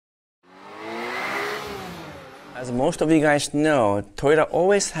As most of you guys know, Toyota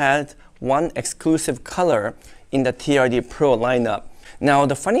always had one exclusive color in the TRD Pro lineup. Now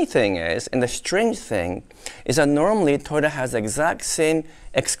the funny thing is, and the strange thing, is that normally Toyota has the exact same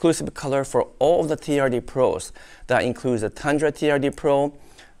exclusive color for all of the TRD Pros. That includes the Tundra TRD Pro,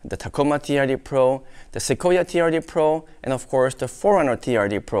 the Tacoma TRD Pro, the Sequoia TRD Pro, and of course the 4Runner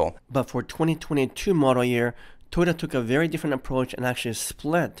TRD Pro. But for 2022 model year, Toyota took a very different approach and actually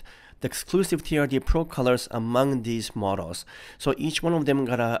split the exclusive TRD Pro colors among these models. So each one of them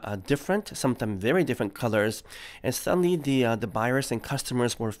got a different, sometimes very different colors, and suddenly the buyers and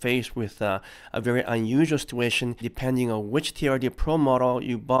customers were faced with a very unusual situation. Depending on which TRD Pro model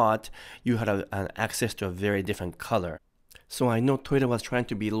you bought, you had access to a very different color. So I know Toyota was trying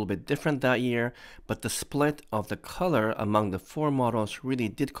to be a little bit different that year, but the split of the color among the four models really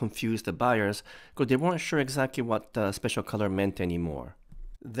did confuse the buyers because they weren't sure exactly what the special color meant anymore.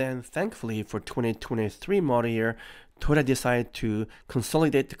 Then thankfully for 2023 model year, Toyota decided to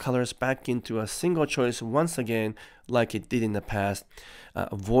consolidate the colors back into a single choice once again, like it did in the past,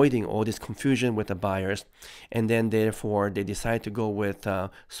 avoiding all this confusion with the buyers. And then therefore they decided to go with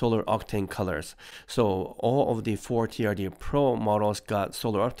solar octane colors. So all of the four TRD Pro models got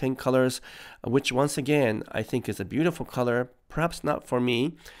solar octane colors, which once again I think is a beautiful color. Perhaps not for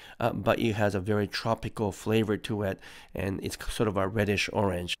me, but it has a very tropical flavor to it, and it's sort of a reddish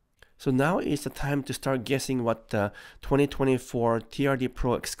orange. So now is the time to start guessing what the 2024 TRD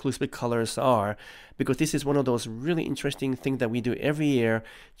Pro exclusive colors are, because this is one of those really interesting things that we do every year,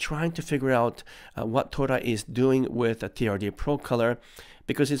 trying to figure out what Toyota is doing with a TRD Pro color,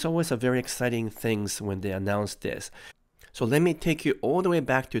 because it's always a very exciting thing when they announce this. So let me take you all the way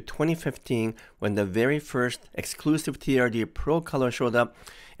back to 2015 when the very first exclusive TRD Pro color showed up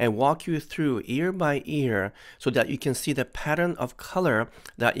and walk you through year by year so that you can see the pattern of color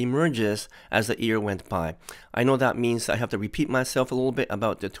that emerges as the year went by. I know that means I have to repeat myself a little bit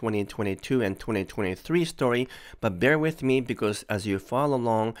about the 2022 and 2023 story, but bear with me because as you follow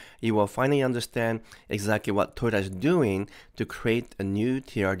along, you will finally understand exactly what Toyota is doing to create a new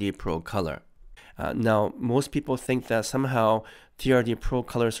TRD Pro color. Now, most people think that somehow TRD Pro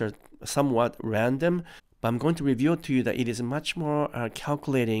colors are somewhat random, but I'm going to reveal to you that it is much more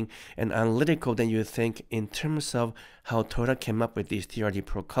calculating and analytical than you think in terms of how Toyota came up with these TRD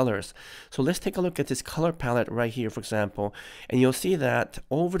Pro colors. So let's take a look at this color palette right here, for example, and you'll see that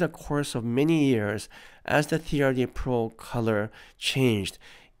over the course of many years, as the TRD Pro color changed,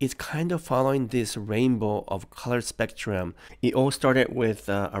 it's kind of following this rainbow of color spectrum. It all started with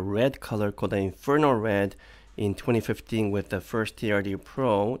a red color called the Inferno Red in 2015 with the first TRD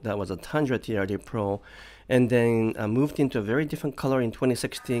Pro. That was a Tundra TRD Pro. And then moved into a very different color in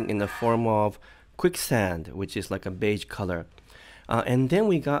 2016 in the form of Quicksand, which is like a beige color. And then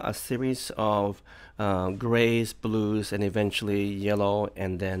we got a series of grays, blues, and eventually yellow,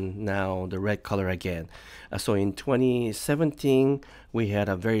 and then now the red color again. So in 2017, we had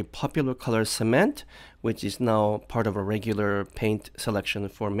a very popular color cement, which is now part of a regular paint selection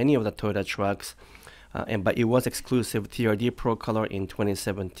for many of the Toyota trucks. But it was exclusive TRD Pro color in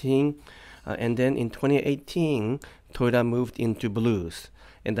 2017. And then in 2018, Toyota moved into blues,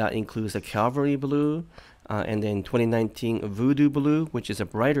 and that includes the Calvary Blue, and then 2019 Voodoo Blue, which is a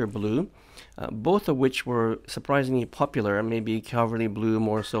brighter blue, both of which were surprisingly popular, maybe Calvary Blue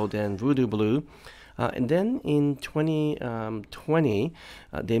more so than Voodoo Blue. And then in 2020,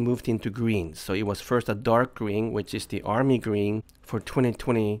 they moved into green. So it was first a dark green, which is the Army Green for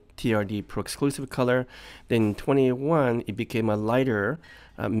 2020 TRD Pro exclusive color. Then in 21, it became a lighter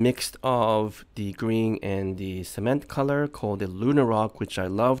mix of the green and the cement color called the Lunar Rock, which I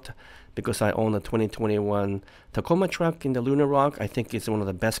loved because I own a 2021 Tacoma truck in the Lunar Rock. I think it's one of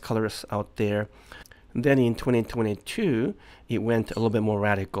the best colors out there. Then in 2022, it went a little bit more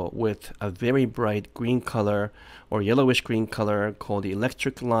radical with a very bright green color or yellowish green color called the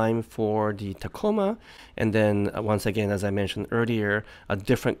Electric Lime for the Tacoma. And then once again, as I mentioned earlier, a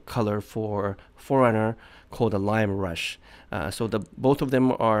different color for 4Runner called the Lime Rush. So both of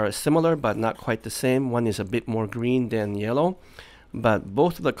them are similar but not quite the same. One is a bit more green than yellow. But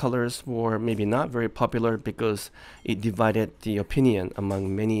both of the colors were maybe not very popular because it divided the opinion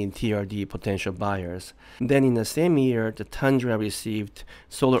among many TRD potential buyers. Then in the same year, the Tundra received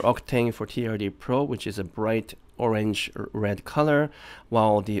Solar Octane for TRD Pro, which is a bright orange red color,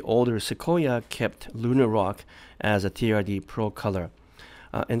 while the older Sequoia kept Lunar Rock as a TRD Pro color.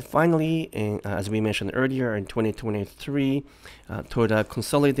 And finally, as we mentioned earlier, in 2023, Toyota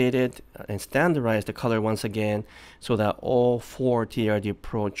consolidated and standardized the color once again so that all four TRD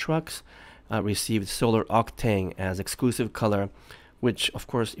Pro trucks received Solar Octane as exclusive color, which of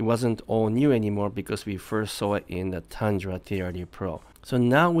course it wasn't all new anymore because we first saw it in the Tundra TRD Pro. So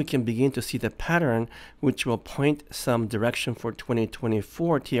now we can begin to see the pattern, which will point some direction for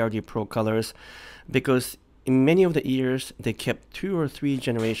 2024 TRD Pro colors, because in many of the years they kept 2 or 3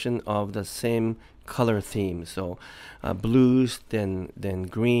 generations of the same color theme. So blues, then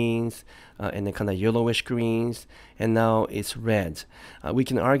greens, and then kind of yellowish greens, and now it's reds. We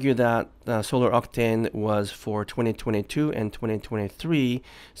can argue that Solar Octane was for 2022 and 2023,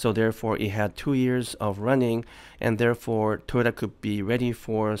 so therefore it had 2 years of running, and therefore Toyota could be ready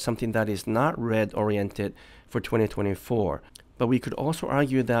for something that is not red oriented for 2024. But we could also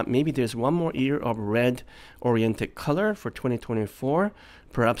argue that maybe there's one more year of red oriented color for 2024,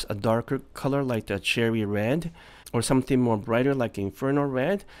 perhaps a darker color like the cherry red, or something more brighter like Inferno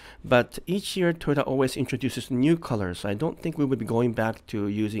red. But each year Toyota always introduces new colors, so I don't think we would be going back to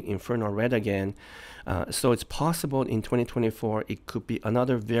using Inferno red again. So it's possible in 2024 it could be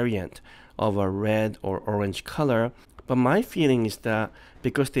another variant of a red or orange color. But my feeling is that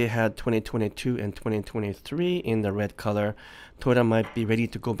because they had 2022 and 2023 in the red color, Toyota might be ready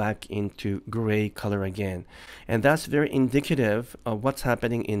to go back into gray color again. And that's very indicative of what's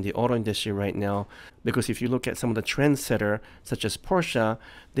happening in the auto industry right now, because if you look at some of the trendsetter, such as Porsche,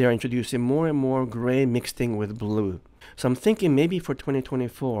 they are introducing more and more gray mixed in with blue. So I'm thinking maybe for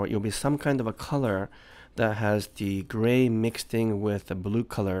 2024, it'll be some kind of a color that has the gray mixed in with the blue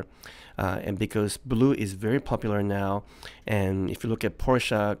color. And because blue is very popular now, and if you look at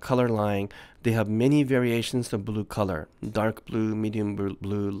Porsche color line, they have many variations of blue color: dark blue, medium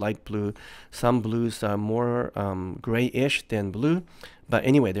blue, light blue. Some blues are more grayish than blue, but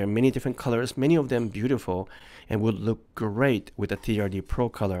anyway, there are many different colors, many of them beautiful, and would look great with a TRD Pro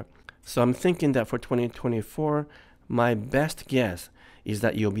color. So I'm thinking that for 2024, my best guess is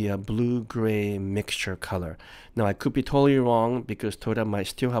that you'll be a blue-gray mixture color. Now, I could be totally wrong because Toyota might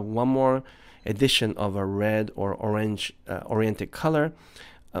still have one more edition of a red or orange oriented color,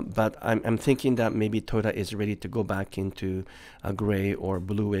 but I'm thinking that maybe Toyota is ready to go back into a gray or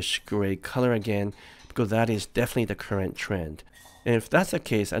bluish gray color again, because that is definitely the current trend. And if that's the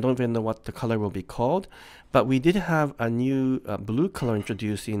case, I don't even know what the color will be called, but we did have a new blue color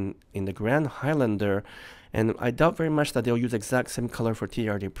introduced in the Grand Highlander, and I doubt very much that they'll use the exact same color for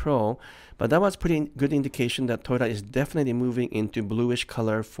TRD Pro, but that was pretty good indication that Toyota is definitely moving into bluish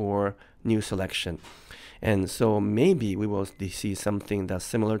color for new selection. And so maybe we will see something that's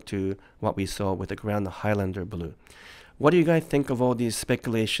similar to what we saw with the Grand Highlander blue. What do you guys think of all these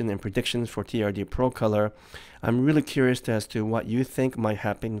speculation and predictions for TRD Pro color? I'm really curious as to what you think might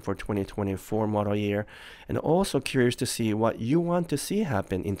happen for 2024 model year, and also curious to see what you want to see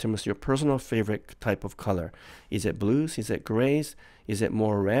happen in terms of your personal favorite type of color. Is it blues? Is it grays? Is it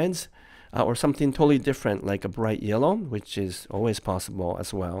more reds? Or something totally different like a bright yellow, which is always possible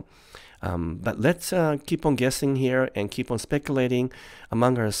as well. But let's keep on guessing here and keep on speculating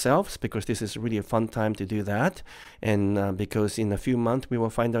among ourselves, because this is really a fun time to do that. And because in a few months we will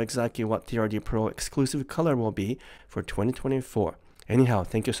find out exactly what TRD Pro exclusive color will be for 2024. Anyhow,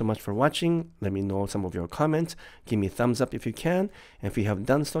 thank you so much for watching. Let me know some of your comments. Give me a thumbs up if you can. And if you haven't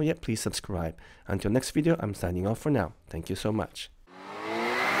done so yet, please subscribe. Until next video, I'm signing off for now. Thank you so much.